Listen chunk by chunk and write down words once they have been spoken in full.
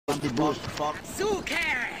me boost. Fuck.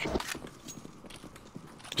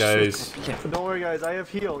 Guys. Don't worry, guys. I have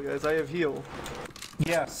heal. Guys, I have heal.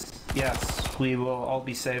 Yes, yes. We will all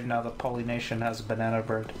be saved now that Polynation has a banana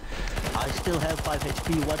bird. I still have 5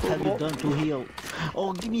 HP. What have you done to heal?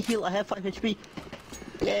 Oh, give me heal. I have 5 HP.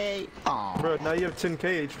 Yay. Aww. Bro, now you have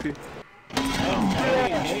 10k HP.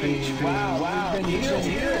 Wow,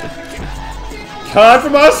 Time for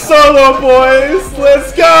my solo, boys!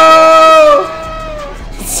 Let's go!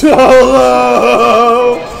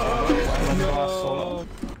 Solo!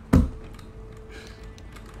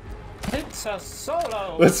 It's a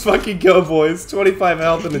solo! Let's fucking go, boys. 25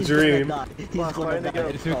 health in a dream. He's gonna die.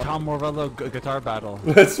 It's a Tom Morello guitar battle.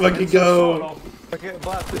 Let's fucking go. Okay,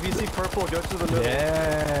 Blast, if you see purple, go to the middle.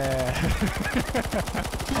 Yeah.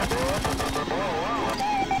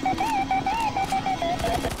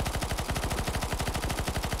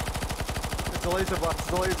 It's a laser, Blast.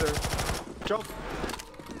 It's a laser. Jump.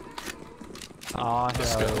 Aw,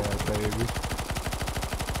 hell yeah, baby.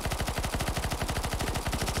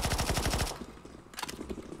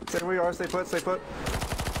 Stay where you are. Stay put. Stay put.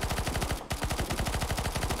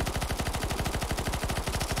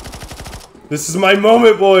 This is my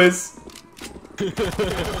moment, boys. It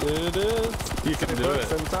is. You can do it.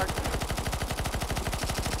 Same attack.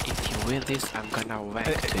 If you win this, I'm gonna whack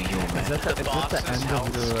to you, man. Is that the end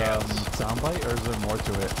of your soundbite, or is there more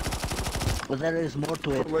to it? Well, there is more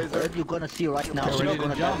to it. Laser. What you're gonna see right now. You're You're ready to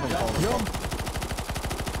gonna jump.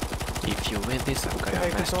 If you win this, I'm gonna Hey,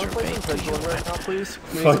 can someone play some masturbate to you, pendulum right now, man. please?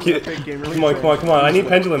 Fuck it. Come on, come on, come on. I need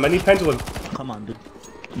pendulum. I need pendulum. Come on, dude.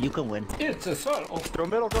 You can win. It's a solo! Go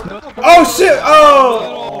middle. Go middle. Oh shit!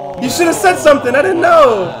 Oh! You should have said something. I didn't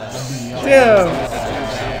know. Damn.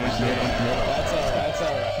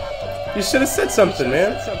 You should have said something,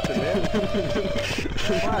 man.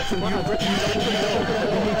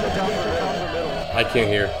 I can't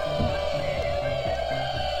hear.